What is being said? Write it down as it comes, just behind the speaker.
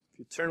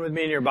You turn with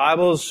me in your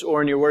Bibles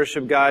or in your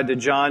worship guide to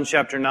John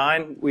chapter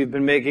 9. We've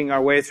been making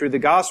our way through the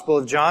Gospel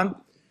of John,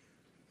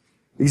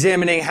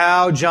 examining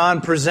how John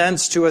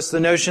presents to us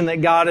the notion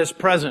that God is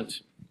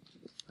present.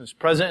 He's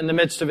present in the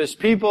midst of His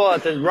people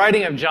at the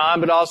writing of John,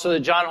 but also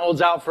that John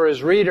holds out for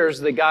his readers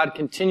that God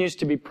continues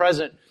to be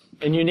present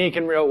in unique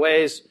and real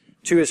ways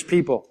to His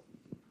people.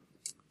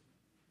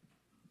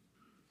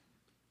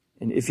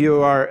 And if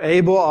you are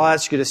able, I'll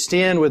ask you to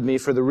stand with me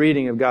for the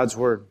reading of God's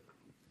Word.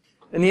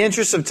 In the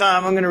interest of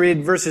time, I'm going to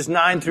read verses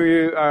 1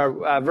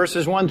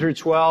 through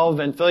 12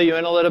 and fill you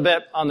in a little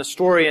bit on the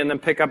story and then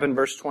pick up in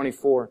verse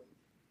 24.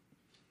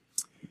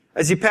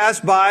 As he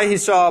passed by, he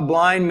saw a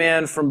blind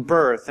man from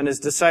birth, and his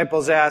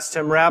disciples asked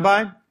him,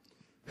 "Rabbi,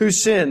 who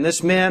sinned,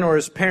 this man or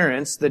his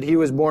parents, that he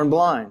was born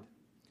blind?"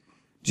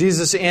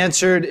 Jesus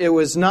answered, "It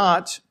was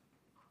not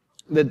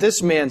that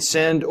this man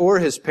sinned or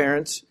his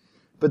parents,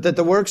 but that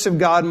the works of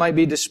God might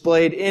be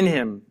displayed in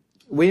him.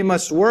 We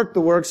must work the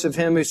works of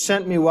Him who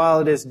sent me while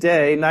it is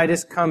day. Night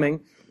is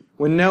coming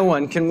when no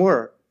one can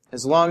work.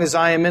 As long as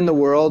I am in the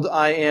world,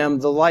 I am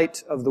the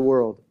light of the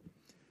world."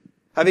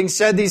 Having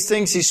said these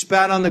things, He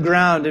spat on the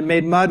ground and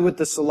made mud with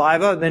the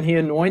saliva. Then He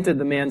anointed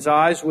the man's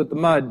eyes with the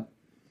mud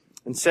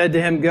and said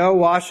to him, "Go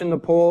wash in the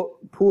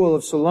pool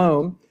of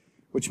Siloam,"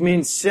 which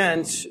means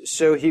sent.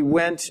 So he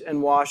went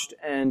and washed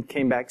and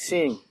came back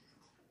seeing.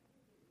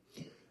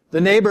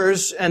 The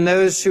neighbors and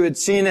those who had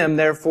seen him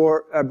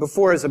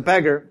before as a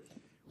beggar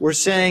were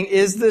saying,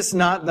 "Is this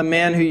not the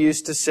man who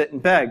used to sit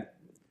and beg?"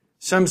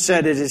 Some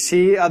said, "It is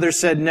he." Others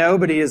said, "No,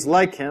 but he is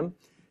like him."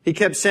 He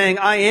kept saying,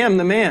 "I am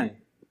the man."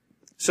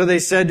 So they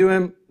said to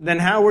him, "Then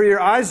how were your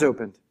eyes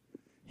opened?"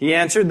 He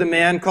answered, "The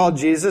man called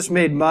Jesus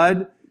made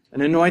mud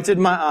and anointed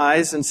my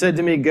eyes and said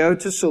to me, 'Go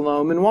to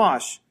Siloam and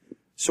wash.'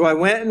 So I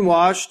went and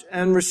washed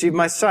and received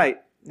my sight."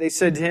 They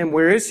said to him,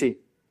 "Where is he?"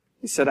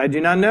 He said, "I do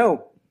not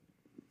know."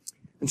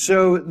 And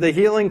so the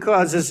healing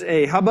causes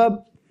a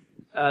hubbub.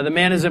 The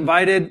man is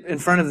invited in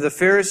front of the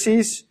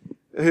Pharisees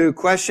who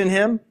question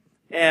him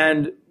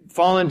and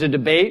fall into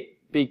debate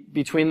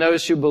between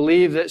those who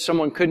believe that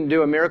someone couldn't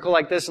do a miracle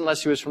like this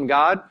unless he was from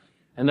God,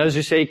 and those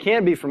who say he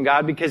can't be from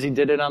God because he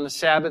did it on the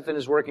Sabbath and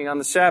is working on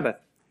the Sabbath.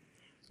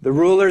 The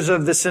rulers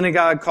of the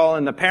synagogue call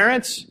in the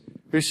parents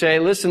who say,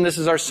 "Listen, this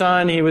is our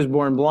son. He was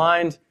born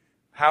blind.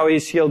 How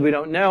he's healed, we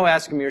don't know.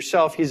 Ask him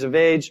yourself. He's of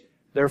age."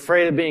 They're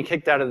afraid of being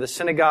kicked out of the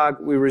synagogue.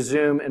 We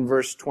resume in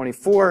verse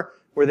 24.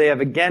 Where they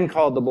have again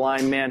called the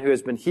blind man who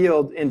has been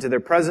healed into their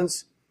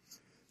presence.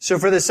 So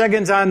for the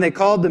second time they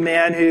called the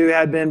man who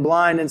had been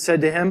blind and said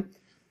to him,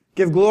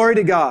 "Give glory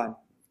to God.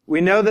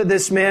 We know that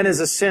this man is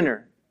a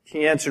sinner."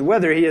 He answered,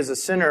 "Whether he is a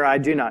sinner, I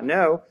do not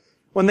know.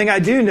 One thing I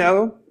do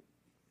know,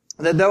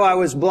 that though I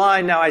was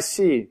blind, now I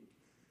see."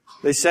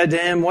 They said to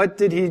him, "What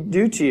did he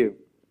do to you?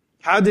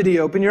 How did he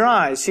open your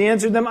eyes?" He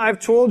answered them, "I've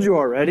told you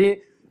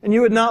already, and you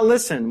would not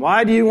listen.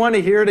 Why do you want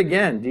to hear it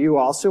again? Do you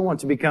also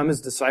want to become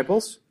his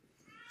disciples?"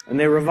 And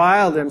they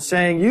reviled him,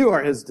 saying, "You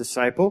are his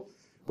disciple,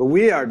 but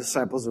we are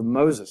disciples of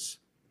Moses.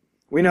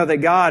 We know that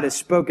God has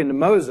spoken to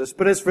Moses,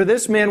 but as for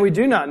this man, we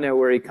do not know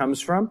where he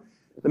comes from."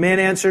 The man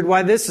answered,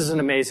 "Why, this is an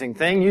amazing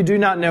thing. You do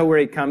not know where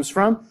he comes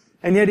from,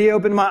 and yet he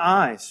opened my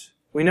eyes.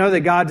 We know that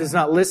God does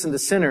not listen to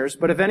sinners,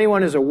 but if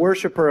anyone is a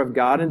worshiper of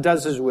God and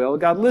does His will,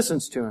 God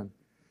listens to him.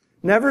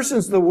 Never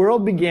since the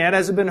world began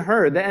has it been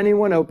heard that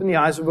anyone opened the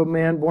eyes of a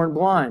man born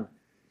blind.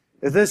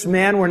 If this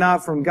man were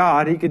not from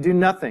God, he could do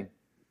nothing."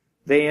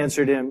 They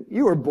answered him,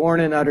 "You were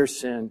born in utter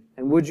sin,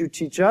 and would you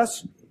teach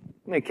us?"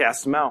 And they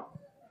cast him out.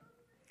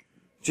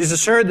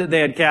 Jesus heard that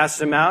they had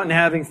cast him out, and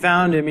having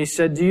found him, He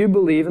said, "Do you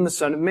believe in the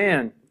Son of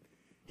Man?"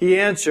 He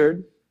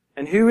answered,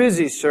 "And who is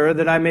he, sir,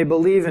 that I may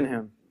believe in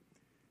him?"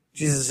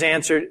 Jesus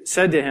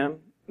said to him,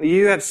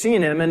 "You have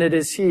seen him, and it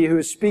is he who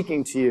is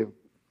speaking to you."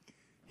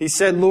 He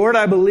said, "Lord,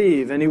 I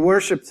believe," and he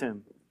worshipped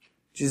him.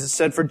 Jesus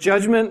said, "For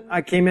judgment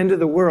I came into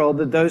the world,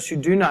 that those who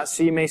do not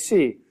see may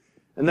see,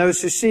 and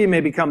those who see may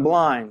become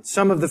blind."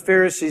 Some of the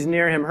Pharisees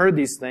near him heard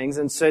these things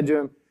and said to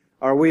him,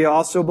 "Are we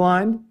also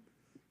blind?"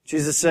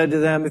 Jesus said to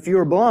them, "If you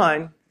were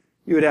blind,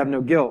 you would have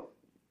no guilt.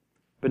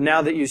 But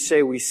now that you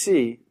say we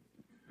see,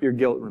 your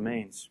guilt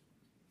remains."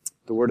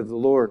 The word of the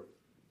Lord.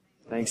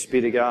 Thanks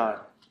be to God.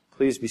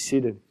 Please be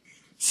seated.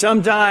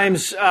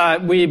 Sometimes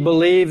we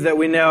believe that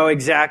we know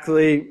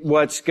exactly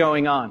what's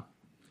going on.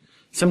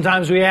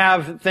 Sometimes we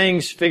have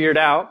things figured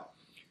out,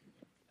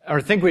 or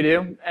think we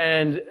do,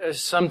 and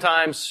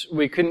sometimes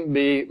we couldn't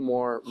be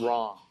more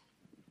wrong.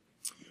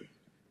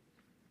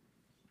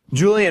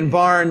 Julian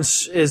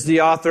Barnes is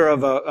the author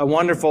of a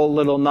wonderful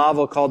little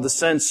novel called The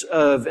Sense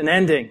of an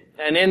Ending.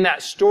 And in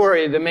that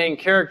story, the main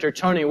character,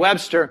 Tony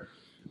Webster,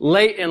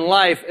 late in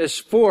life is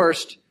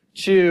forced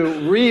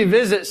to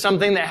revisit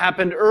something that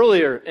happened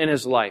earlier in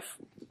his life.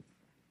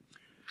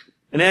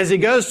 And as he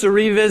goes to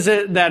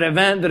revisit that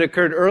event that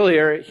occurred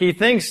earlier, he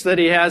thinks that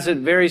he has it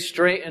very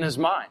straight in his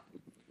mind.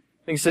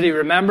 Thinks that he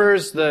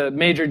remembers the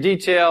major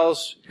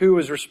details, who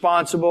was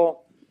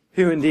responsible,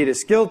 who indeed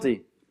is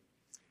guilty.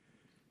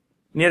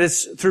 And yet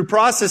it's through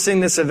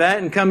processing this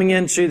event and coming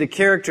into the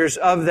characters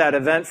of that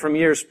event from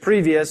years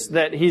previous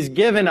that he's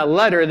given a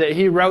letter that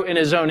he wrote in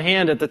his own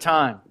hand at the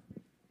time.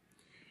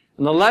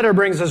 And the letter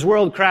brings his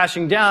world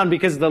crashing down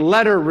because the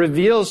letter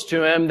reveals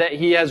to him that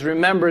he has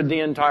remembered the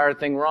entire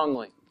thing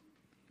wrongly.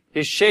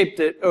 He's shaped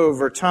it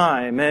over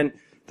time. And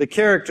the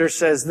character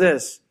says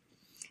this: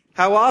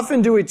 how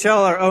often do we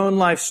tell our own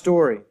life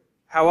story?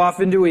 How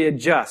often do we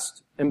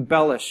adjust,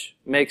 embellish,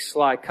 make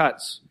sly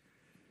cuts?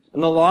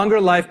 And the longer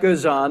life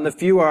goes on, the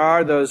fewer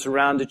are those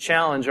around to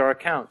challenge our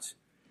accounts,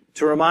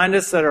 to remind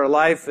us that our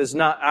life is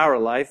not our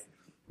life,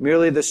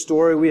 merely the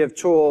story we have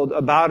told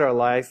about our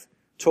life,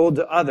 told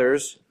to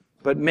others,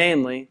 but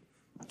mainly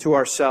to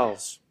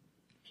ourselves.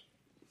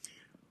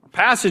 Our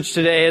passage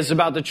today is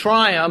about the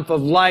triumph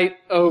of light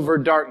over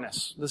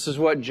darkness. This is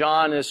what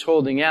John is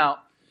holding out.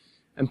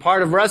 And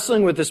part of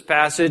wrestling with this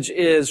passage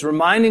is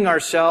reminding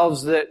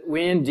ourselves that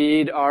we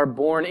indeed are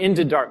born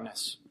into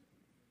darkness.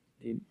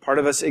 Part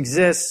of us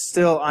exists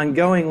still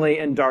ongoingly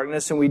in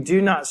darkness, and we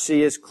do not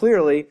see as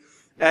clearly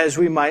as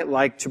we might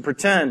like to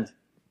pretend.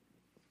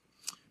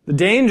 The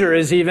danger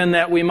is even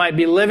that we might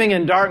be living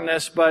in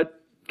darkness,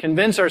 but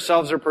convince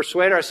ourselves or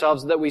persuade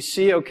ourselves that we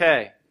see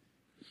okay.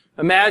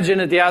 Imagine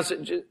at the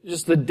outset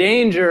just the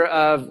danger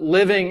of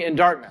living in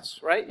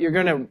darkness, right? You're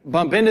going to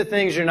bump into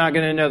things, you're not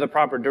going to know the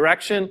proper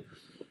direction.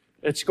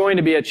 It's going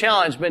to be a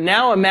challenge. But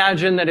now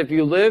imagine that if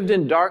you lived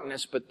in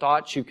darkness but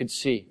thought you could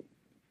see.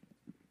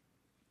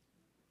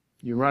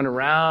 You run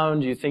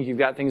around, you think you've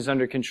got things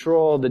under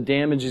control, the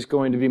damage is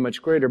going to be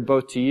much greater,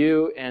 both to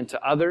you and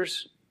to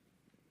others.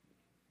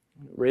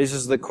 It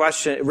raises the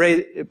question,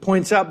 it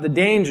points up the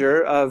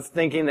danger of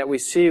thinking that we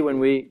see when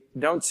we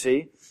don't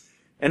see,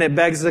 and it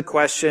begs the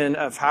question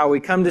of how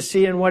we come to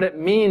see and what it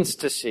means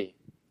to see.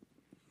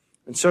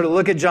 And so to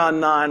look at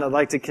John 9, I'd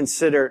like to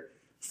consider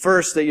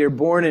first that you're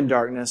born in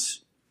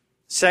darkness,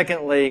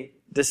 secondly,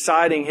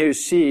 deciding who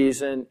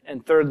sees, and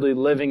thirdly,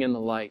 living in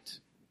the light.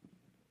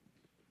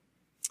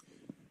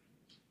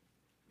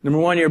 Number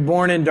one, you're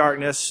born in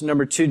darkness.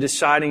 Number two,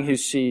 deciding who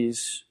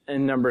sees.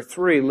 And number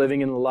three,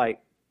 living in the light.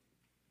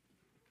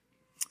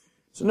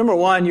 So number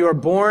one, you are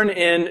born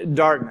in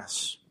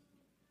darkness.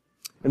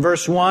 In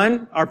verse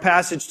 1, our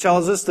passage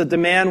tells us that the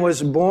man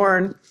was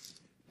born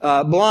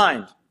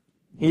blind.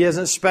 He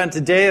hasn't spent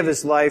a day of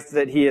his life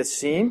that he has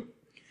seen.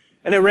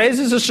 And it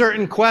raises a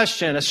certain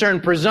question, a certain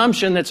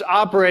presumption that's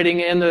operating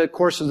in the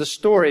course of the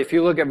story. If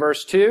you look at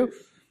verse 2,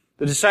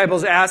 the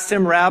disciples asked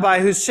him, "Rabbi,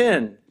 who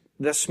sinned,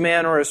 this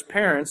man or his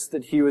parents,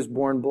 that he was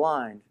born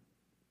blind?"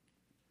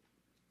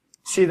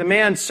 See, the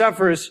man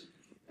suffers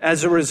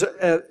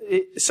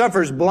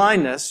suffers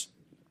blindness,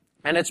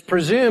 and it's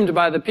presumed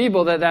by the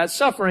people that that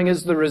suffering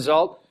is the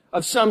result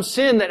of some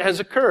sin that has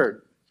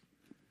occurred.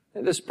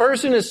 This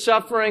person is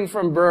suffering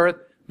from birth.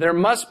 There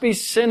must be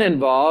sin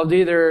involved.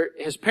 Either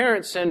his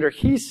parents sinned or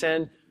he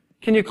sinned.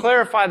 Can you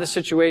clarify the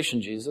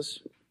situation, Jesus?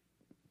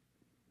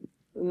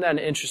 Isn't that an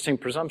interesting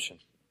presumption?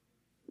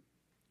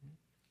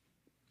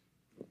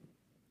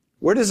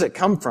 Where does it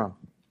come from?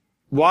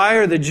 Why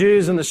are the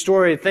Jews in the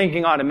story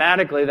thinking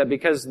automatically that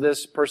because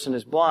this person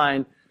is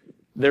blind,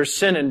 there's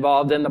sin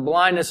involved, and the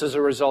blindness is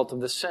a result of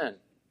the sin?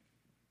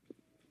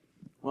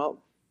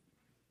 Well,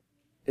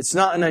 it's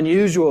not an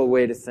unusual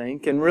way to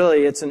think, and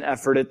really it's an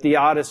effort at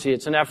theodicy.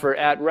 It's an effort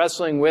at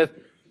wrestling with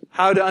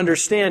how to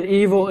understand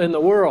evil in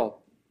the world,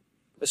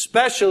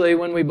 especially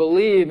when we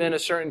believe in a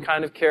certain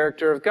kind of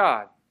character of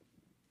God.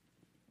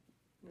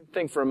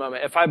 Think for a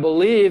moment. If I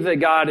believe that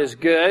God is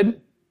good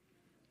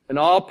and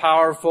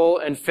all-powerful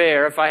and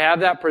fair, if I have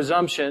that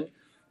presumption,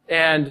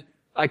 and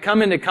I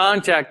come into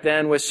contact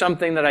then with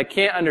something that I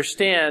can't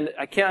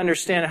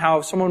understand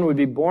how someone would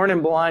be born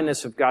in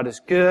blindness if God is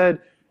good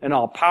and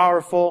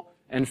all-powerful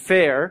and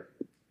fair,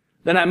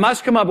 then I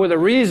must come up with a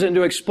reason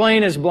to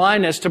explain his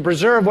blindness to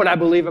preserve what I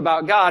believe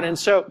about God. And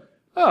so,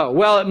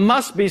 it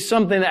must be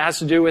something that has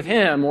to do with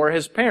him or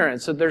his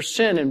parents, that there's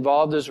sin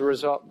involved as a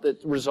result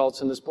that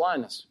results in this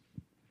blindness.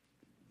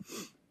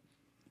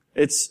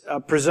 It's a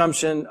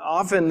presumption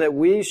often that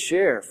we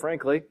share,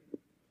 frankly.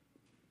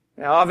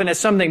 Now, often as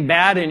something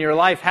bad in your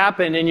life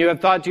happened and you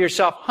have thought to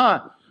yourself,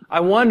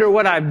 I wonder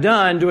what I've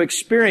done to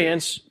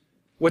experience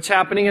what's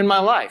happening in my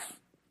life.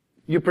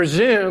 You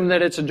presume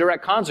that it's a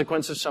direct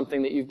consequence of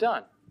something that you've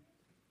done.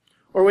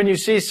 Or when you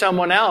see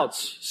someone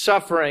else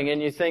suffering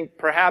and you think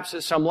perhaps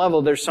at some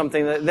level there's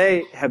something that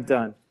they have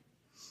done.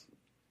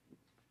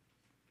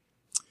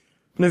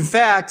 And in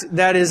fact,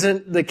 that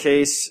isn't the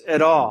case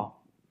at all.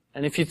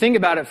 And if you think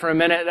about it for a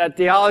minute, that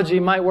theology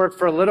might work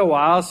for a little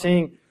while,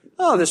 seeing,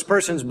 this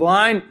person's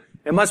blind.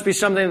 It must be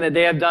something that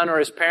they have done or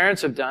his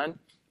parents have done.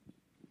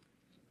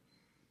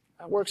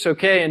 That works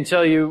okay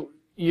until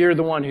you're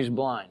the one who's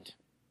blind.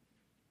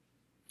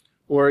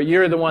 Or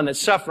you're the one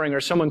that's suffering, or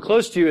someone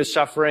close to you is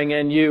suffering,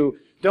 and you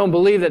don't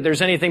believe that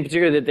there's anything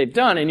particular that they've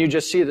done, and you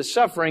just see the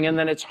suffering, and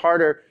then it's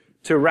harder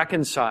to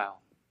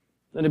reconcile.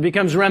 Then it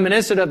becomes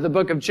reminiscent of the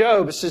book of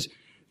Job. It says,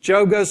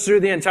 Job goes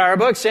through the entire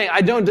book saying,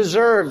 I don't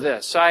deserve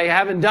this. I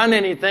haven't done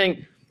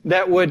anything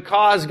that would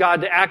cause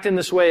God to act in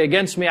this way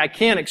against me. I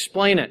can't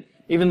explain it.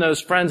 Even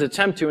those friends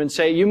attempt to and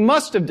say, you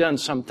must have done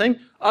something,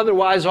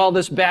 otherwise all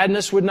this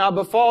badness would not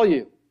befall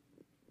you.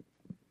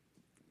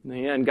 In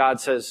the end,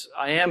 God says,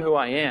 I am who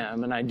I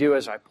am, and I do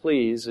as I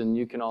please, and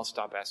you can all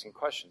stop asking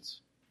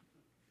questions.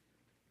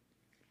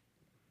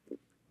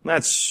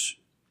 That's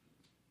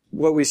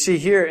what we see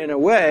here in a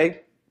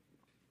way,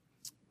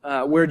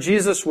 where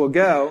Jesus will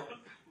go.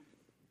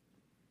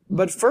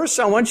 But first,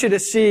 I want you to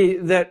see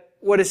that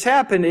what has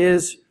happened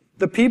is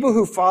the people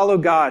who follow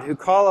God, who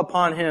call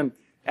upon Him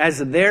as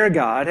their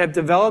God, have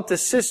developed a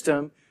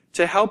system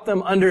to help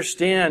them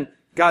understand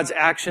God's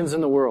actions in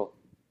the world.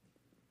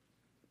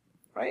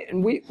 Right?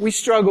 And we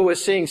struggle with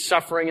seeing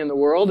suffering in the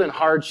world and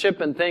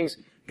hardship and things.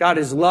 God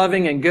is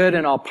loving and good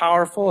and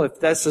all-powerful. If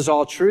this is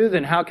all true,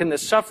 then how can the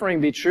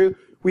suffering be true?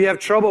 We have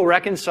trouble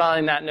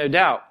reconciling that, no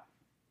doubt.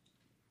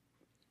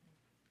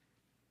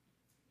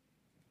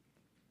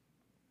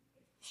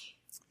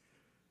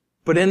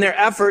 But in their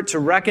effort to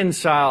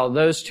reconcile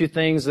those two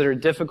things that are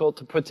difficult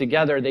to put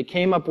together, they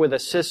came up with a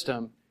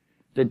system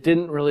that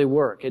didn't really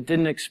work. It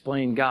didn't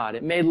explain God.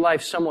 It made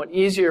life somewhat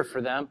easier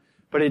for them,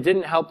 but it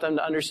didn't help them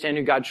to understand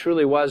who God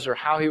truly was or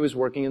how He was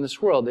working in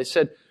this world. They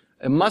said,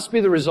 it must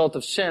be the result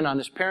of sin on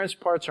His parents'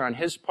 parts or on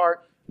His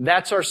part.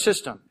 That's our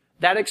system.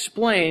 That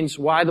explains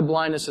why the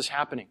blindness is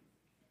happening.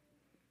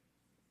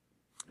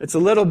 It's a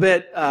little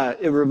bit,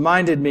 it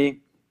reminded me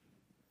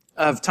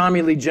of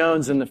Tommy Lee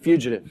Jones in The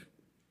Fugitive.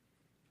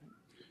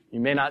 You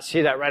may not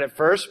see that right at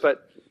first,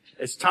 but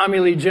as Tommy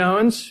Lee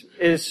Jones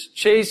is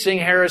chasing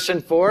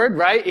Harrison Ford,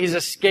 right? He's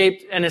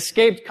an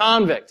escaped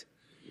convict.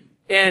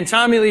 And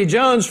Tommy Lee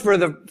Jones, for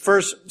the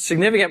first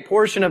significant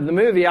portion of the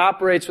movie,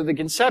 operates with the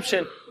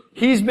conception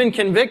he's been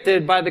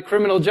convicted by the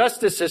criminal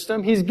justice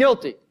system. He's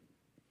guilty.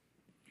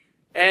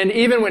 And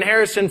even when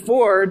Harrison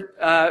Ford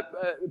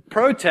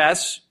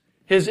protests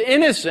his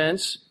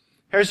innocence,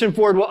 Harrison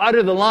Ford will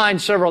utter the line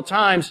several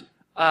times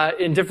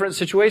in different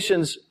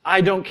situations,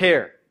 I don't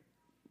care.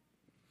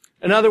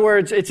 In other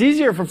words, it's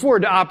easier for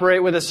Ford to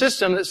operate with a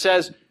system that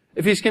says,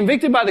 if he's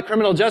convicted by the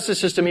criminal justice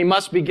system, he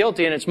must be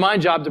guilty, and it's my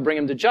job to bring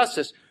him to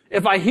justice.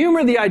 If I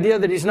humor the idea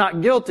that he's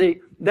not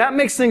guilty, that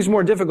makes things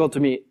more difficult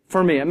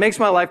for me. It makes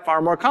my life far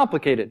more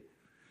complicated.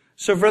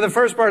 So for the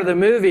first part of the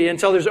movie,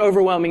 until there's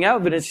overwhelming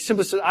evidence, he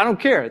simply says, I don't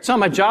care. It's not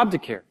my job to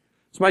care.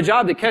 It's my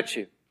job to catch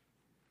you.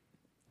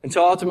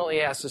 Until ultimately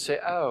he has to say,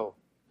 oh,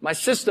 my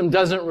system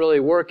doesn't really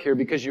work here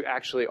because you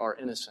actually are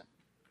innocent.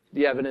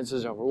 The evidence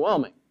is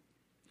overwhelming.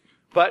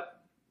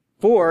 But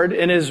Ford,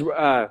 in his,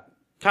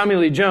 Tommy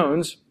Lee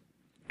Jones,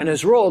 in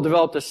his role,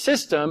 developed a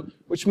system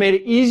which made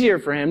it easier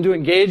for him to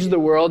engage the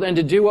world and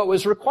to do what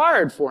was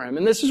required for him.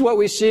 And this is what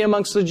we see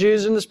amongst the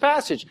Jews in this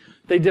passage.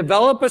 They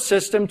develop a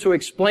system to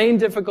explain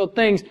difficult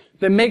things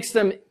that makes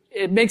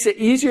it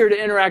easier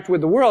to interact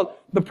with the world.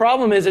 The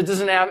problem is it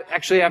doesn't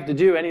actually have to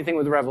do anything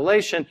with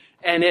revelation,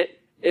 and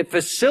it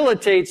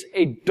facilitates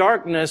a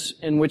darkness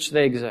in which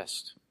they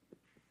exist.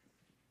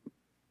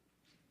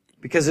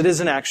 Because it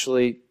isn't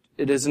actually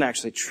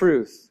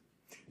truth.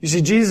 You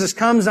see, Jesus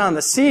comes on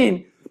the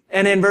scene,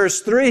 and in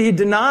verse 3, he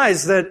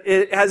denies that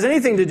it has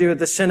anything to do with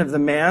the sin of the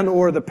man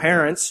or the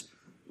parents.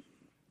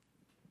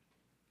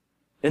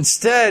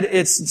 Instead,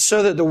 it's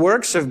so that the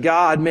works of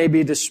God may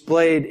be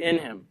displayed in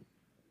him.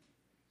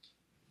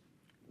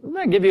 Doesn't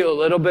that give you a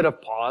little bit of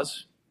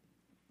pause?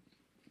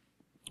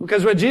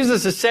 Because what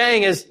Jesus is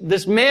saying is,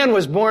 this man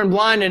was born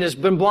blind and has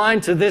been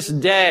blind to this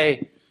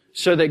day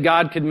so that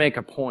God could make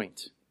a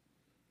point.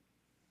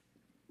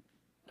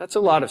 That's a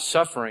lot of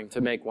suffering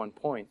to make one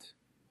point.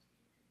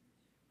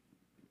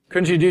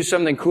 Couldn't you do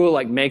something cool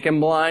like make him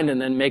blind and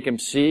then make him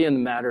see in the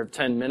matter of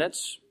 10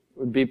 minutes? It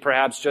would be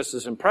perhaps just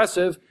as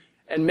impressive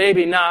and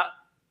maybe not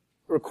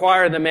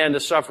require the man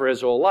to suffer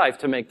his whole life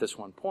to make this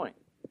one point.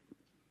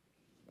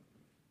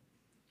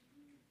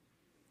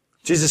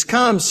 Jesus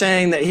comes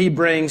saying that he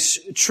brings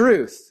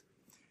truth.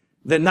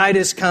 That night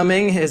is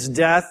coming, his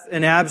death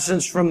and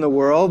absence from the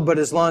world, but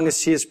as long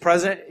as he is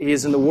present, he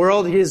is in the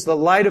world, he is the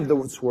light of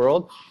this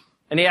world.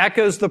 And he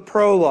echoes the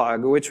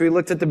prologue, which we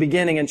looked at the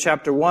beginning in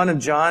chapter 1 of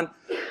John,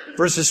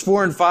 verses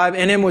 4 and 5.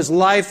 In him was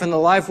life, and the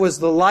life was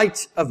the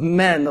light of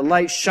men. The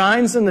light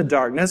shines in the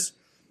darkness,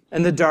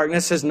 and the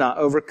darkness has not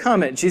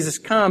overcome it. Jesus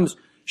comes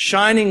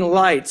shining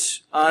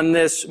lights on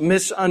this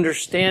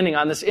misunderstanding,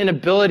 on this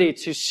inability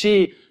to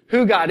see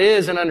who God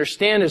is and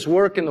understand his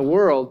work in the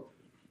world.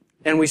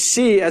 And we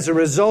see, as a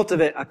result of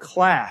it, a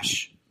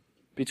clash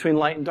between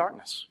light and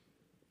darkness.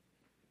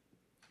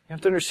 You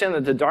have to understand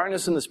that the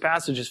darkness in this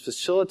passage is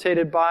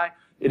facilitated by,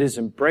 it is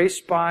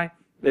embraced by,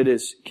 it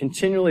is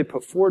continually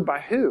put forward by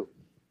who?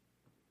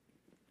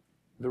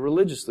 The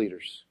religious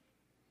leaders.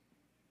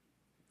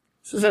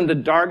 This isn't the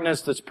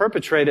darkness that's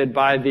perpetrated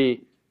by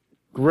the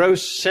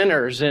gross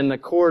sinners in the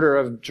quarter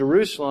of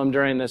Jerusalem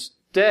during this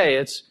day.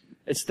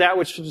 It's that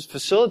which is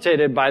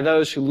facilitated by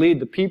those who lead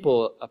the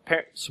people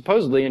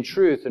supposedly in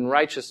truth and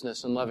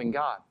righteousness and loving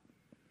God.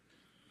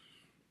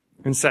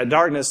 It's that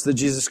darkness that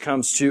Jesus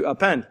comes to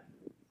upend.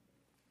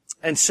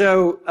 And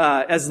so,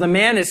 as the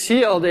man is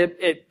healed,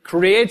 it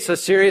creates a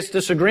serious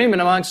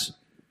disagreement amongst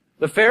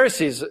the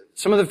Pharisees.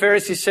 Some of the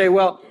Pharisees say,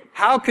 well,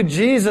 how could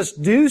Jesus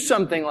do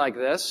something like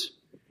this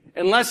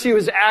unless he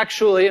was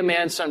actually a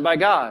man sent by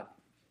God?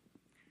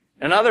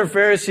 And other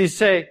Pharisees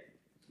say,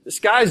 this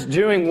guy's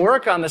doing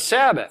work on the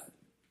Sabbath.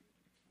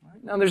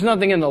 Now, there's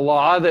nothing in the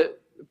law that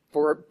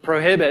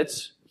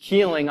prohibits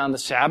healing on the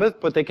Sabbath,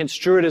 but they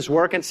construe it as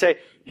work and say,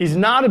 he's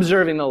not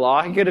observing the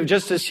law. He could have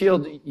just as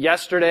healed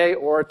yesterday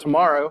or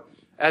tomorrow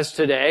as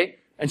today.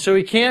 And so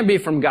he can't be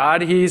from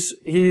God. He's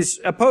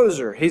a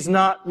poser. He's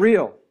not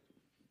real.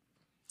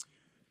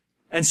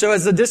 And so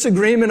as the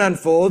disagreement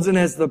unfolds and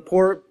as the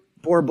poor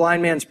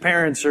blind man's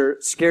parents are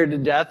scared to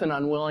death and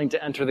unwilling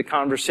to enter the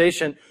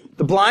conversation,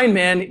 the blind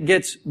man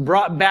gets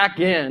brought back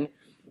in.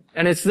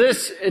 And it's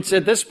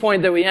at this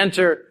point that we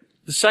enter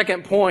the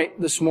second point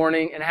this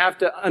morning and have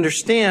to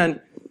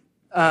understand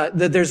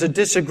that there's a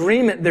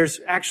disagreement.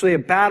 There's actually a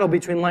battle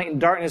between light and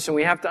darkness, and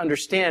we have to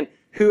understand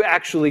who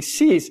actually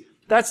sees.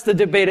 That's the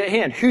debate at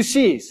hand. Who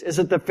sees? Is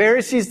it the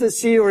Pharisees that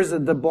see, or is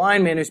it the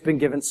blind man who's been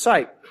given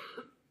sight?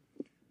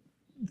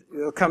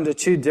 We'll come to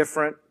two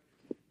different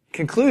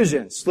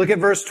conclusions. Look at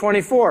verse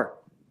 24.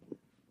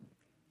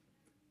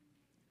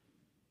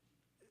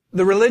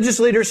 The religious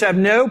leaders have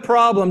no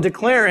problem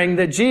declaring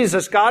that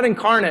Jesus, God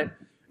incarnate,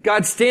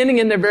 God standing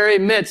in their very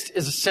midst,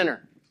 is a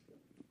sinner.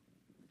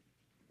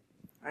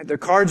 Right, their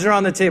cards are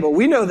on the table.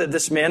 We know that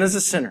this man is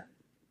a sinner.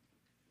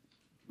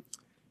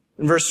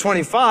 In verse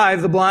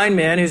 25, the blind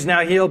man who's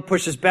now healed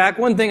pushes back.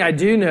 One thing I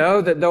do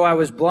know, that though I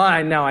was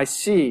blind, now I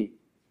see.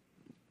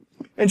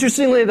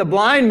 Interestingly, the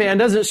blind man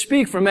doesn't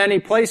speak from any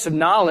place of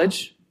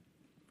knowledge.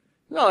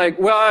 No, like,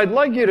 well, I'd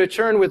like you to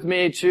turn with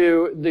me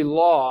to the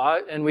law,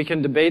 and we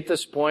can debate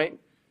this point.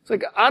 It's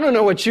like, I don't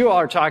know what you all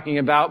are talking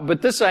about,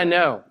 but this I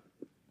know.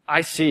 I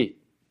see.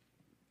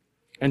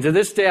 And to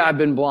this day, I've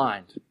been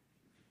blind.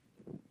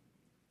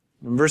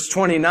 In verse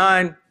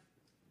 29,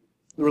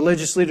 the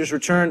religious leaders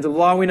return to the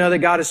law. We know that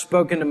God has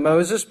spoken to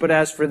Moses, but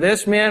as for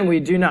this man, we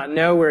do not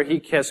know where he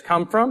has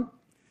come from.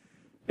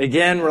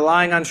 Again,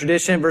 relying on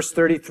tradition, verse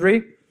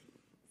 33,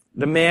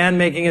 the man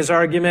making his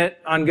argument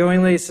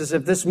ongoingly says,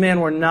 if this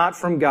man were not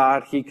from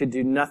God, he could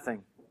do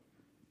nothing.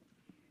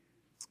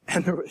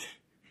 And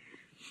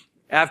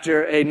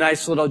after a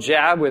nice little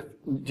jab with,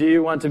 do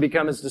you want to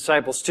become his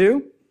disciples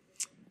too?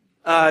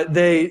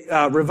 They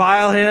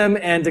revile him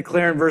and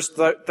declare in verse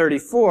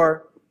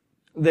 34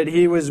 that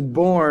he was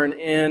born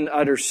in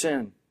utter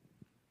sin.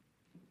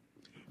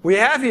 We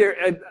have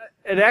here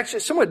an actually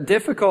somewhat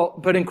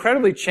difficult but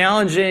incredibly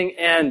challenging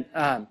and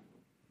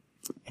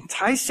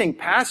enticing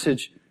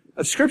passage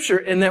of Scripture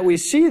in that we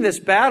see this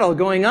battle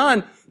going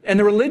on, and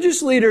the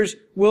religious leaders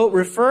will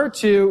refer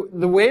to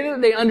the way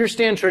that they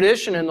understand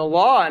tradition and the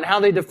law and how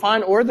they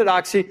define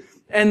orthodoxy,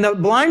 and the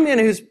blind man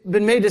who's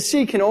been made to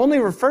see can only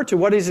refer to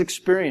what he's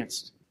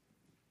experienced.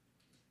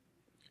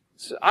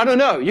 So, I don't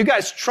know. You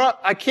guys,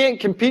 I can't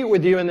compete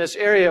with you in this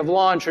area of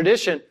law and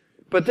tradition,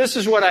 but this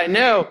is what I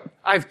know.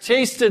 I've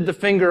tasted the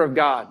finger of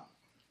God.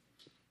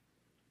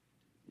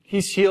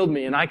 He's healed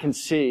me, and I can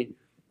see,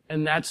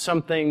 and that's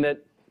something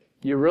that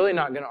you're really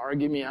not going to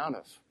argue me out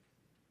of.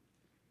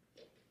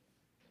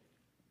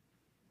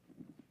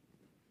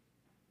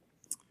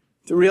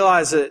 To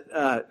realize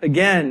that,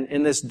 again,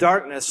 in this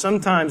darkness,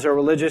 sometimes our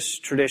religious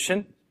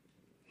tradition,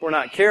 if we're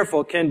not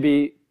careful, can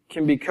be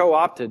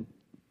co-opted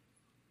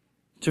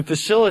to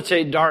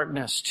facilitate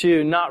darkness,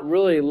 to not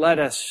really let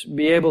us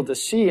be able to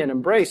see and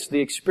embrace the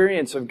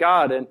experience of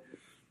God. And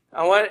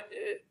I want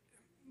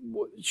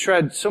to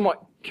tread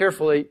somewhat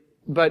carefully,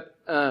 but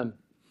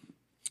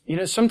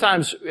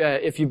sometimes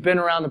if you've been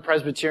around the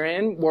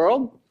Presbyterian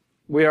world,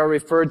 we are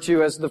referred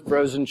to as the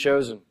frozen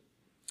chosen.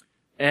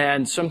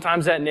 And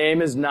sometimes that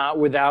name is not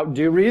without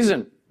due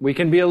reason. We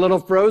can be a little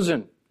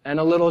frozen and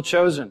a little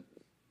chosen.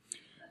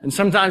 And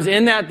sometimes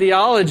in that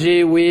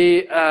theology,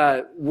 we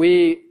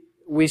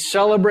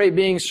celebrate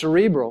being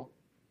cerebral.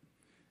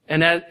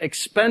 And at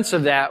expense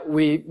of that,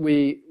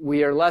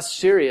 we are less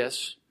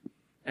serious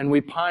and we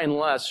pine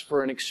less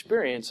for an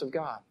experience of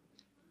God.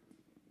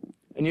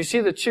 And you see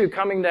the two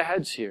coming to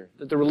heads here,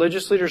 that the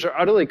religious leaders are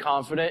utterly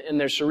confident in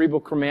their cerebral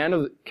command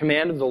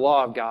of the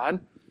law of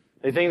God.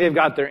 They think they've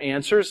got their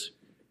answers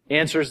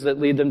that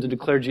lead them to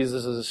declare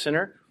Jesus as a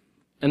sinner.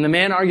 And the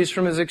man argues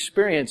from his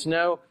experience,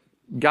 no,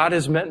 God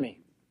has met me.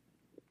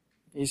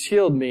 He's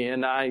healed me,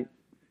 and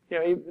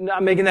he's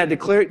not making that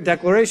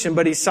declaration,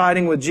 but he's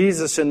siding with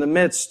Jesus in the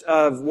midst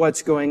of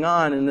what's going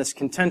on in this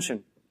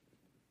contention.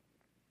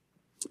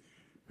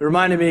 It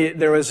reminded me,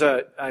 there was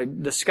a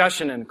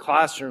discussion in a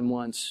classroom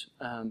once,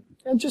 and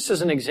just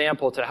as an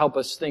example to help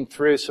us think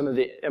through some of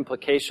the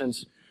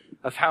implications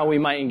of how we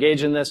might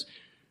engage in this.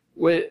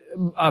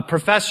 A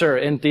professor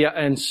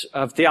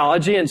of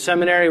theology in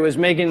seminary was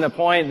making the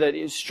point that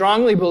he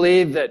strongly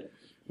believed that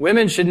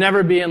women should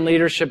never be in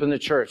leadership in the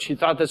church. He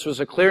thought this was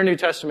a clear New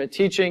Testament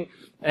teaching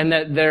and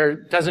that there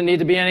doesn't need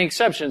to be any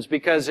exceptions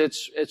because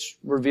it's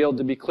revealed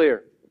to be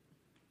clear.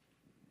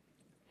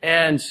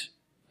 And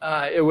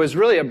it was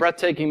really a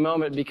breathtaking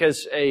moment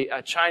because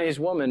a Chinese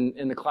woman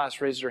in the class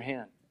raised her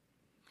hand.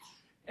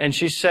 And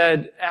she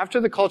said,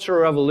 after the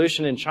Cultural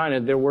Revolution in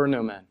China, there were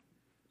no men.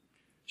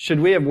 Should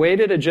we have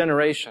waited a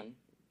generation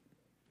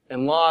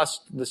and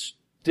lost the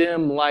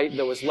dim light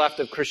that was left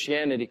of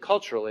Christianity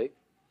culturally?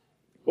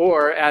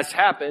 Or, as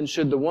happened,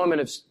 should the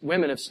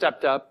women have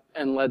stepped up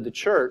and led the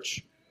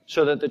church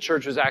so that the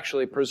church was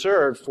actually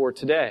preserved for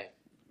today?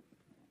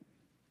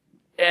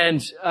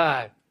 And,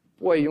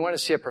 boy, you want to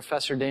see a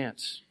professor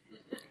dance.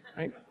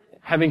 Right?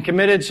 Having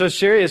committed so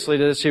seriously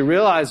to this, he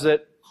realized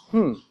that,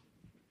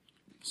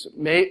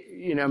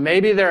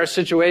 maybe there are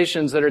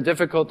situations that are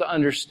difficult to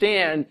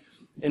understand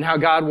in how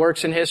God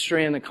works in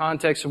history and the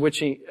context of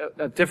which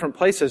different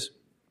places,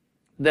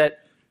 that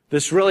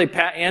this really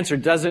pat answer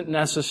doesn't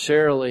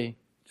necessarily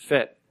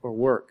fit or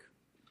work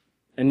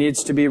and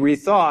needs to be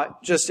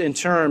rethought just in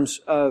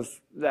terms of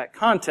that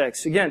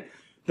context. Again,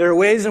 there are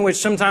ways in which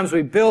sometimes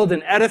we build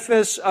an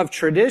edifice of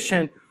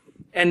tradition,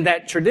 and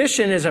that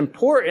tradition is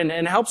important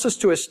and helps us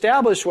to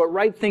establish what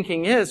right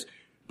thinking is,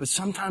 but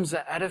sometimes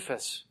that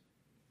edifice,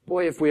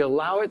 boy, if we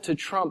allow it to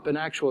trump an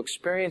actual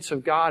experience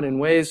of God in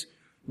ways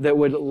that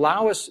would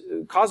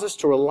cause us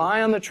to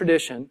rely on the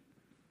tradition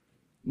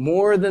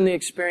more than the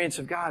experience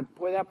of God,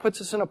 boy, that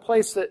puts us in a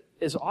place that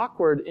is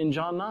awkward in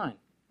John 9.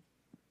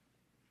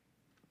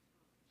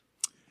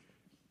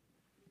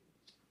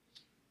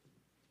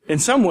 In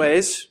some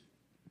ways,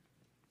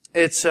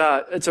 it's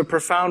a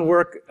profound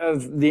work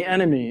of the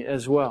enemy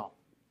as well.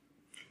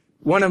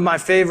 One of my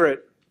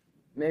favorite,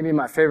 maybe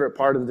my favorite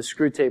part of the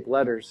Screwtape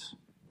Letters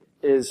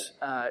is,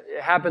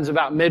 it happens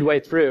about midway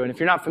through. And if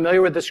you're not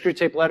familiar with the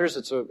Screwtape Letters,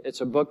 it's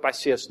a book by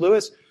C.S.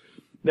 Lewis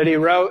that he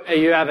wrote.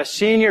 You have a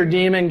senior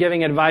demon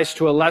giving advice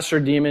to a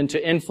lesser demon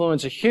to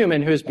influence a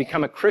human who has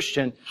become a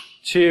Christian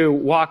to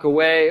walk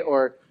away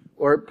or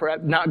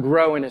perhaps not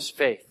grow in his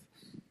faith.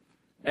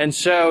 And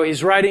so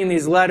he's writing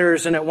these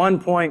letters, and at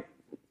one point,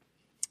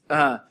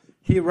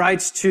 he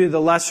writes to the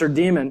lesser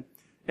demon,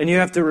 and you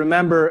have to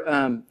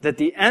remember that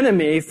the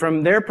enemy,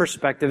 from their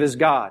perspective, is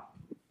God.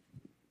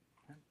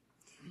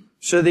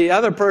 So the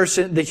other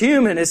person, the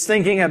human, is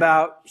thinking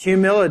about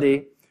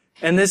humility,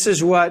 and this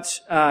is what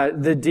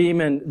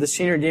the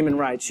senior demon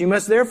writes. You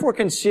must therefore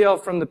conceal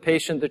from the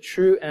patient the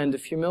true end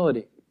of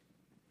humility.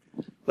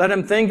 Let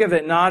him think of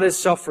it not as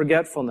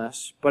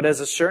self-forgetfulness, but as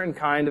a certain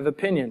kind of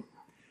opinion,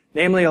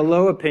 namely a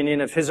low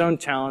opinion of his own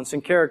talents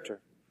and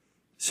character.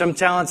 Some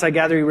talents I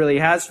gather he really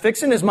has.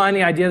 Fix in his mind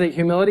the idea that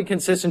humility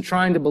consists in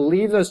trying to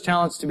believe those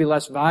talents to be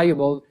less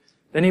valuable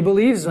than he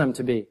believes them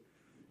to be.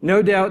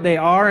 No doubt they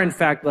are, in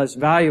fact, less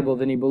valuable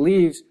than he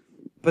believes,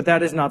 but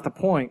that is not the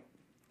point.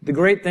 The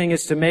great thing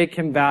is to make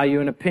him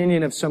value an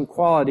opinion of some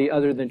quality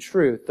other than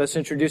truth, thus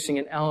introducing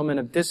an element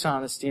of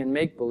dishonesty and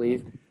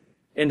make-believe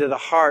into the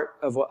heart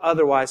of what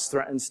otherwise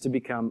threatens to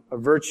become a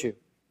virtue.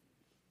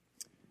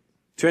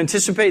 To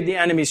anticipate the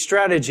enemy's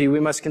strategy, we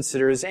must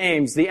consider his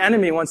aims. The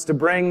enemy wants to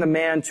bring the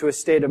man to a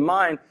state of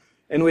mind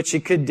in which he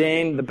could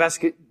design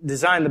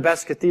the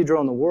best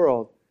cathedral in the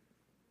world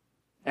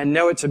and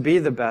know it to be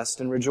the best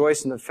and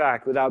rejoice in the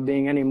fact without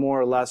being any more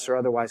or less or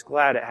otherwise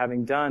glad at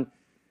having done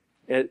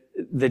it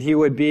that he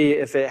would be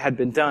if it had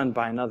been done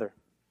by another.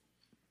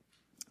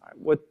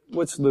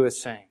 What's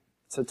Lewis saying?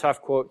 It's a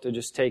tough quote to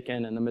just take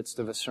in the midst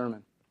of a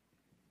sermon.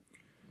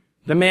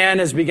 The man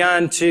has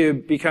begun to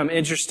become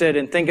interested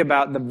and think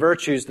about the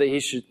virtues that he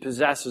should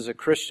possess as a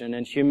Christian,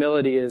 and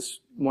humility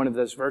is one of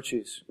those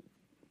virtues.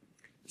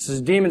 So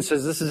the demon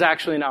says this is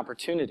actually an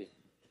opportunity.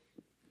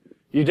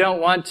 You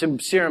don't want to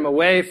steer him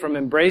away from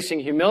embracing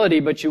humility,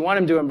 but you want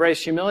him to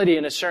embrace humility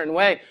in a certain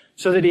way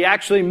so that he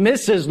actually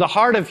misses the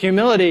heart of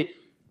humility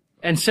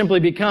and simply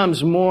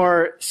becomes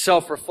more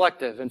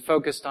self-reflective and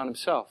focused on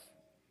himself.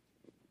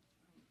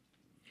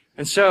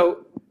 And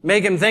so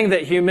make him think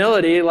that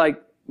humility,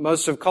 like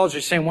most of culture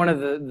is saying, one of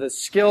the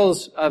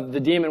skills of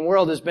the demon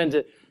world has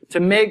been to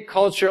make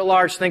culture at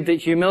large think that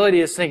humility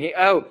is thinking,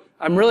 oh,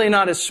 I'm really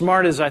not as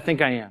smart as I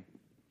think I am.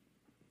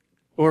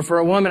 Or for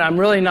a woman, I'm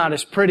really not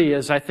as pretty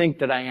as I think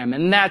that I am.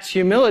 And that's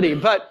humility.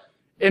 But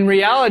in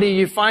reality,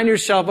 you find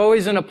yourself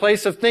always in a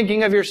place of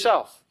thinking of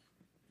yourself.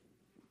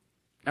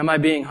 Am I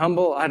being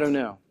humble? I don't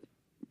know.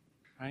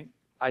 Right?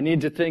 I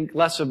need to think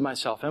less of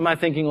myself. Am I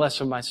thinking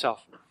less of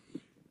myself?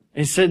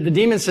 And the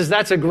demon says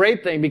that's a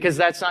great thing because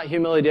that's not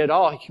humility at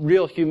all.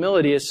 Real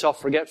humility is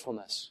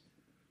self-forgetfulness.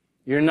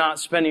 You're not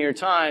spending your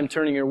time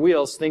turning your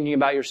wheels thinking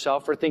about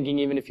yourself or thinking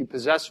even if you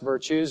possess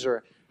virtues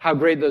or how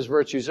great those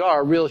virtues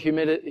are. Real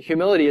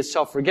humility is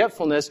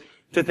self-forgetfulness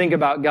to think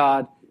about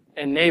God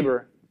and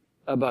neighbor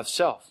above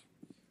self.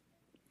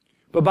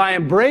 But by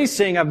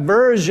embracing a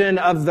version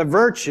of the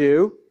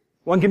virtue,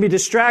 one can be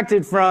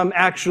distracted from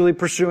actually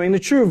pursuing the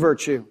true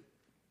virtue.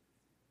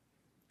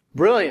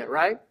 Brilliant,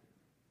 right?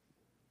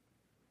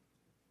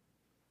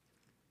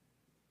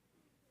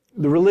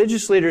 The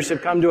religious leaders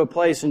have come to a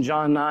place in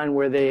John 9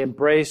 where they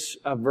embrace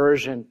a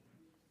version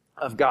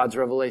of God's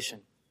revelation.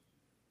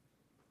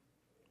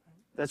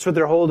 That's what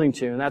they're holding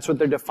to, and that's what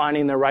they're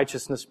defining their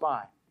righteousness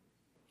by,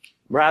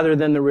 rather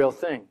than the real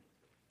thing.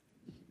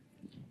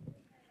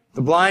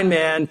 The blind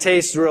man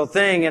tastes the real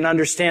thing and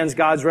understands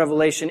God's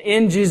revelation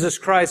in Jesus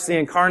Christ, the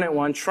incarnate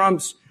one,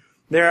 trumps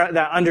that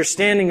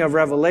understanding of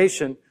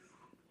revelation.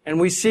 And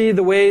we see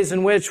the ways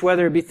in which,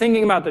 whether it be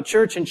thinking about the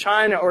church in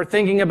China or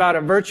thinking about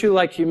a virtue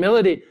like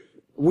humility,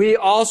 we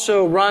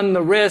also run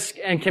the risk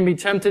and can be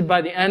tempted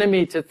by the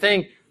enemy to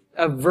think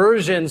of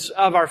versions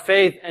of our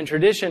faith and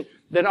tradition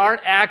that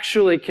aren't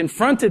actually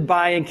confronted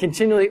by and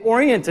continually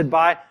oriented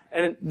by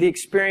the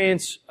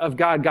experience of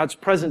God, God's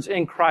presence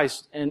in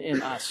Christ and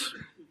in us.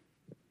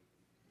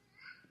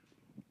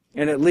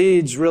 And it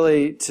leads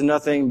really to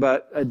nothing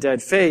but a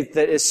dead faith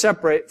that is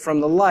separate from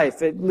the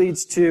life. It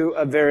leads to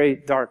a very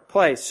dark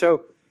place.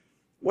 So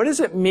what does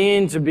it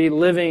mean to be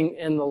living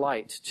in the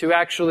light? To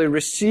actually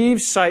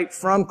receive sight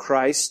from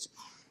Christ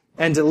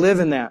and to live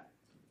in that.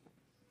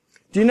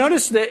 Do you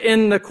notice that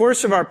in the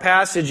course of our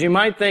passage, you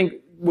might think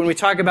when we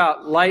talk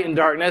about light and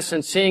darkness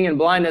and seeing and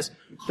blindness,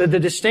 that the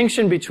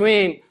distinction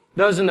between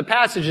those in the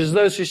passage is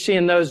those who see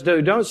and those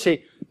who don't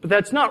see. But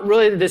that's not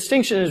really the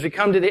distinction as we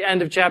come to the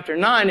end of chapter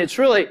 9. It's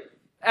really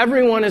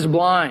everyone is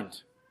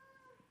blind.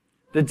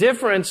 The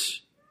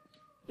difference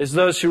is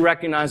those who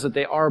recognize that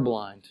they are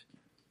blind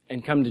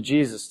and come to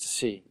Jesus to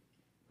see.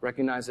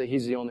 Recognize that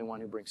He's the only one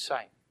who brings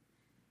sight.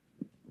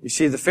 You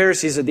see, the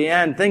Pharisees at the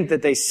end think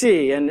that they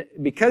see, and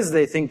because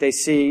they think they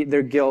see,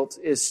 their guilt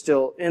is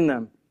still in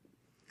them.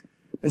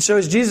 And so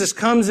as Jesus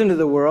comes into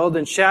the world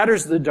and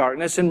shatters the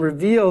darkness and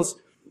reveals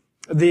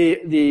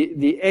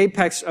the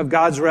apex of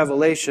God's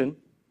revelation,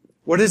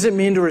 what does it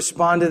mean to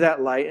respond to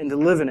that light and to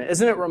live in it?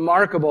 Isn't it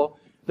remarkable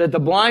that the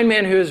blind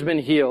man who has been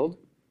healed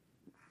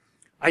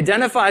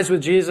identifies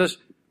with Jesus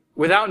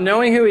without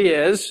knowing who He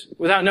is,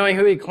 without knowing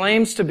who He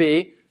claims to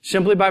be,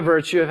 simply by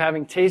virtue of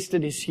having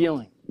tasted His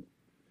healing?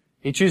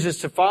 He chooses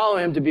to follow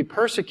Him, to be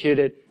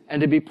persecuted,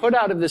 and to be put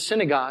out of the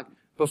synagogue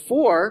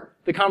before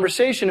the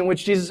conversation in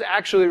which Jesus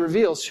actually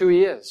reveals who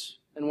He is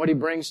and what He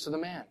brings to the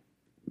man.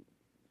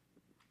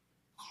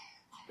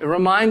 It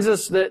reminds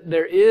us that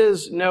there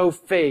is no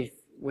faith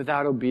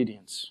without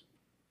obedience.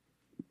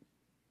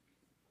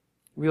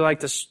 We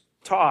like to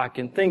talk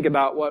and think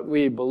about what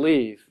we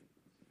believe.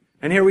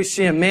 And here we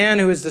see a man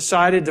who has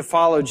decided to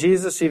follow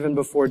Jesus even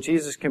before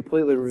Jesus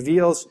completely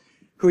reveals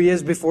who He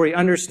is, before he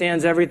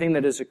understands everything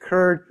that has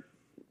occurred,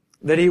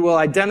 that he will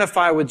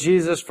identify with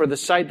Jesus for the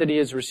sight that he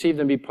has received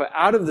and be put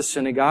out of the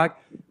synagogue,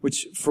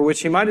 for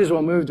which he might as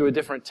well move to a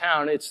different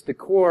town. It's the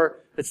core,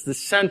 it's the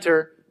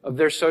center of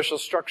their social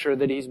structure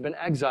that he's been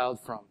exiled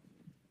from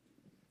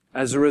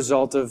as a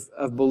result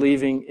of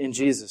believing in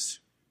Jesus.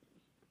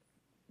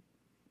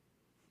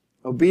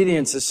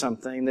 Obedience is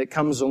something that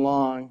comes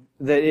along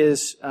that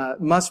is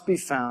must be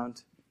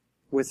found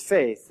with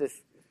faith.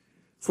 If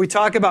we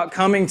talk about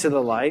coming to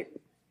the light,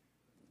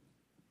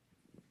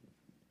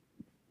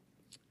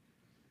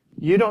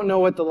 you don't know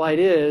what the light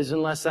is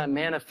unless that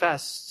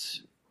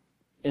manifests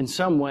in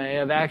some way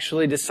of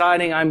actually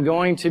deciding I'm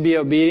going to be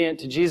obedient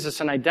to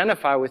Jesus and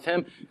identify with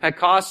Him at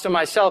cost to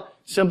myself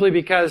simply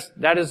because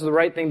that is the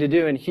right thing to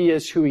do and He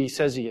is who He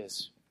says He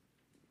is.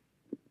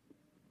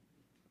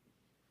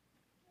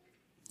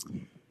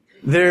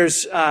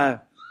 There's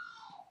a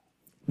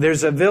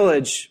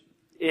village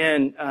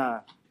in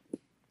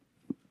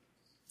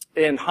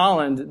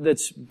Holland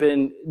that's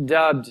been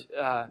dubbed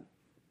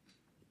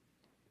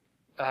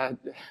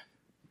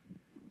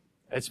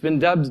it's been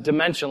dubbed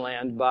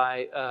Dementialand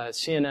by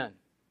CNN.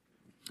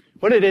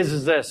 What it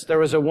is this. There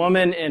was a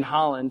woman in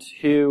Holland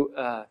who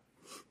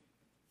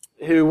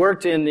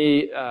worked in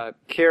the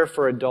care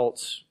for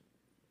adults,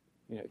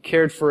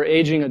 cared for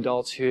aging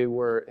adults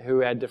who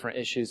had different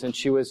issues, and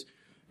she was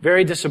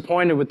very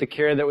disappointed with the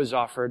care that was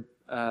offered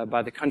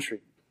by the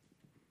country.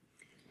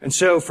 And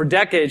so for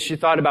decades she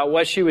thought about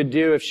what she would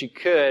do if she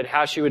could,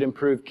 how she would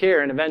improve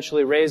care, and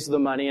eventually raised the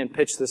money and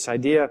pitched this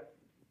idea.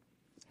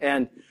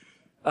 And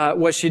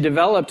what she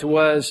developed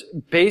was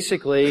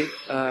basically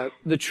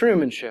the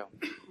Truman Show.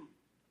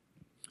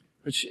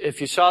 Which,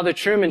 if you saw the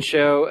Truman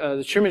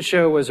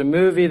Show was a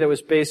movie that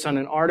was based on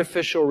an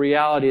artificial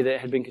reality that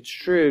had been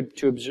construed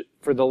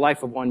for the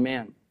life of one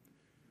man.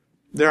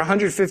 There are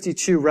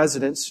 152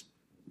 residents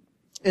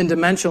in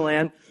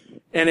Dementialand,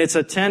 and it's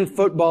a 10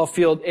 football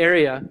field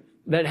area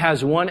that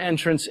has one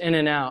entrance in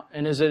and out,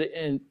 and is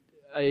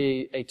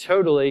a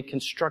totally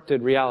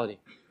constructed reality.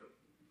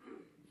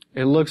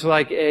 It looks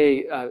like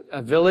a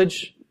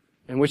village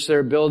in which there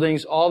are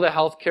buildings. All the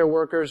healthcare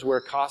workers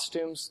wear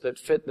costumes that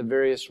fit the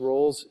various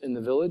roles in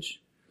the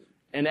village.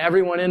 And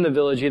everyone in the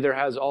village either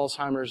has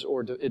Alzheimer's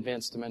or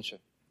advanced dementia.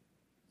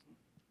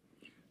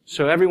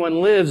 So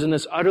everyone lives in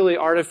this utterly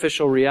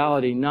artificial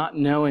reality, not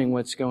knowing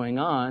what's going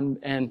on.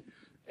 And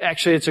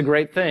actually, it's a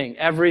great thing.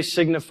 Every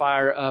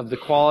signifier of the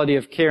quality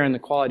of care and the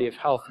quality of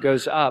health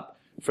goes up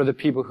for the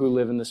people who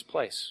live in this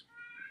place.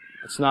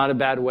 It's not a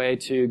bad way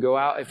to go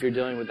out if you're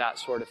dealing with that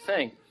sort of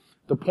thing.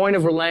 The point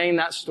of relaying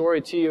that story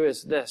to you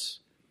is this,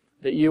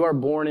 that you are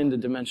born into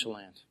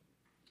Dementialand.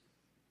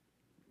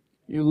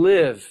 You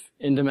live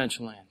in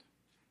Dementialand.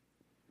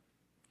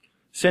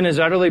 Sin has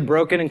utterly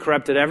broken and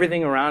corrupted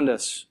everything around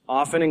us,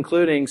 often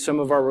including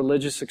some of our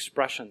religious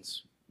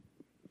expressions.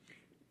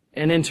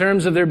 And in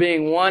terms of there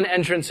being one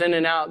entrance in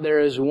and out, there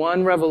is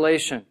one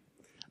revelation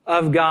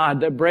of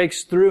God that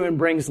breaks through and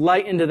brings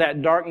light into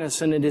that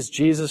darkness, and it is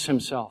Jesus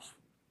himself.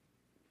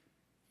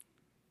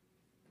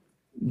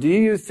 Do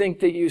you think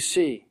that you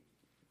see?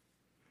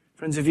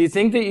 Friends, if you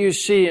think that you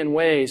see in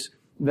ways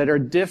that are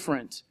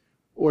different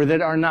or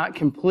that are not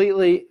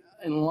completely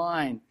in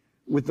line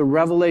with the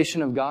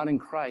revelation of God in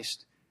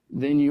Christ,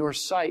 then your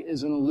sight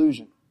is an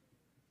illusion.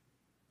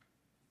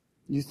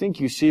 You think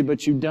you see,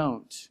 but you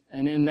don't.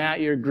 And in that,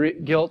 your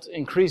guilt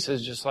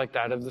increases just like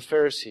that of the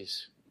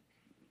Pharisees.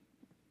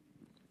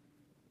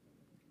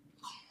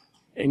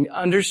 And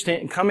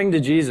coming to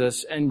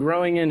Jesus and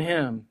growing in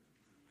Him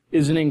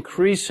is an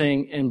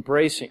increasing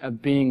embracing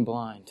of being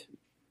blind.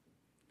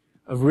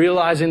 Of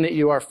realizing that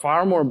you are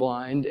far more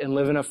blind and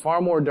live in a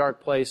far more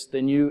dark place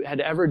than you had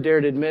ever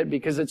dared admit,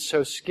 because it's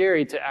so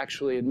scary to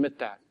actually admit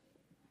that.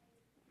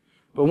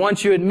 But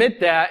once you admit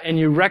that and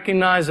you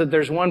recognize that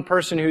there's one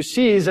person who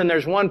sees and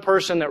there's one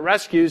person that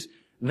rescues,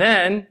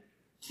 then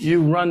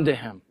you run to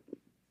Him.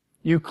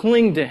 You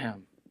cling to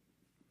Him.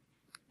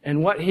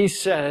 And what He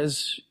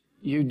says,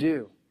 you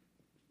do.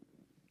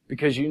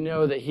 Because you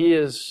know that He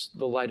is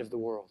the light of the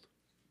world.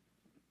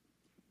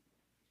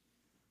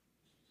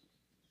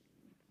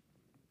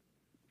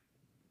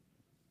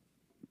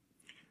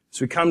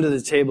 So we come to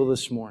the table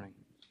this morning.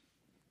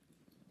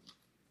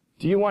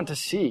 Do you want to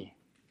see?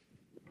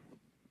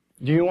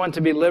 Do you want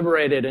to be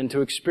liberated and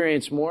to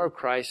experience more of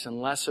Christ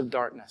and less of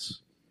darkness?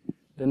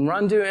 Then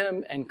run to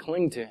Him and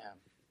cling to Him.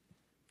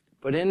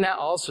 But in that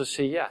also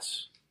say,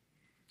 yes,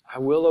 I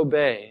will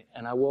obey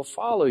and I will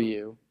follow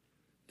you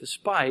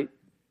despite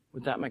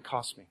what that might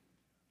cost me.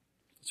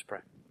 Let's pray.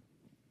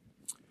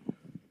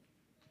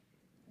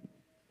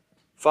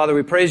 Father,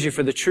 we praise You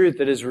for the truth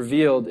that is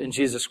revealed in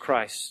Jesus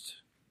Christ.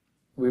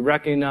 We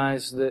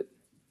recognize that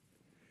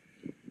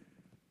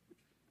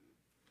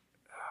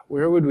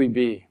where would we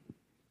be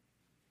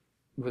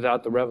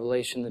without the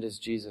revelation that is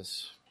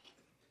Jesus?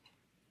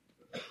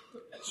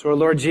 So, our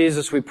Lord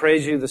Jesus, we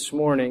praise You this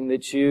morning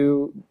that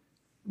You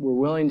were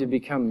willing to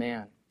become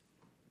man.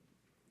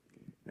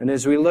 And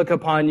as we look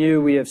upon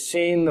You, we have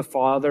seen the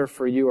Father,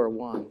 for You are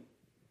one.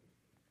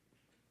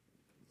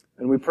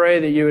 And we pray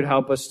that You would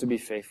help us to be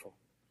faithful.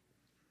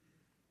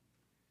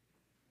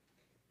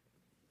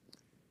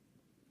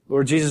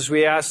 Lord Jesus,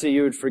 we ask that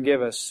You would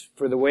forgive us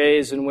for the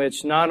ways in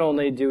which not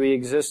only do we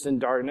exist in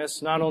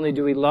darkness, not only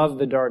do we love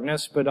the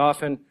darkness, but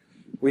often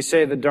we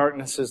say the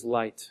darkness is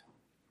light.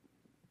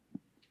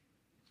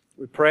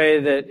 We pray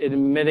that in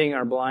admitting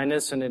our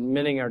blindness and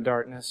admitting our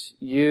darkness,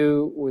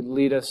 You would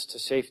lead us to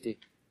safety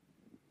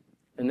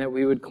and that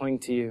we would cling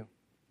to You.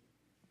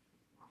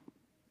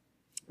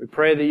 We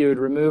pray that You would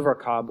remove our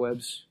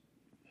cobwebs,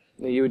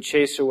 that You would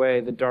chase away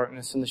the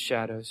darkness and the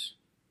shadows,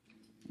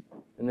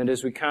 and that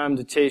as we come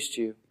to taste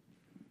You,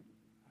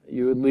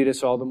 You would lead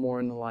us all the more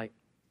in the light.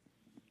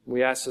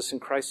 We ask this in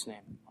Christ's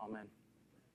name. Amen.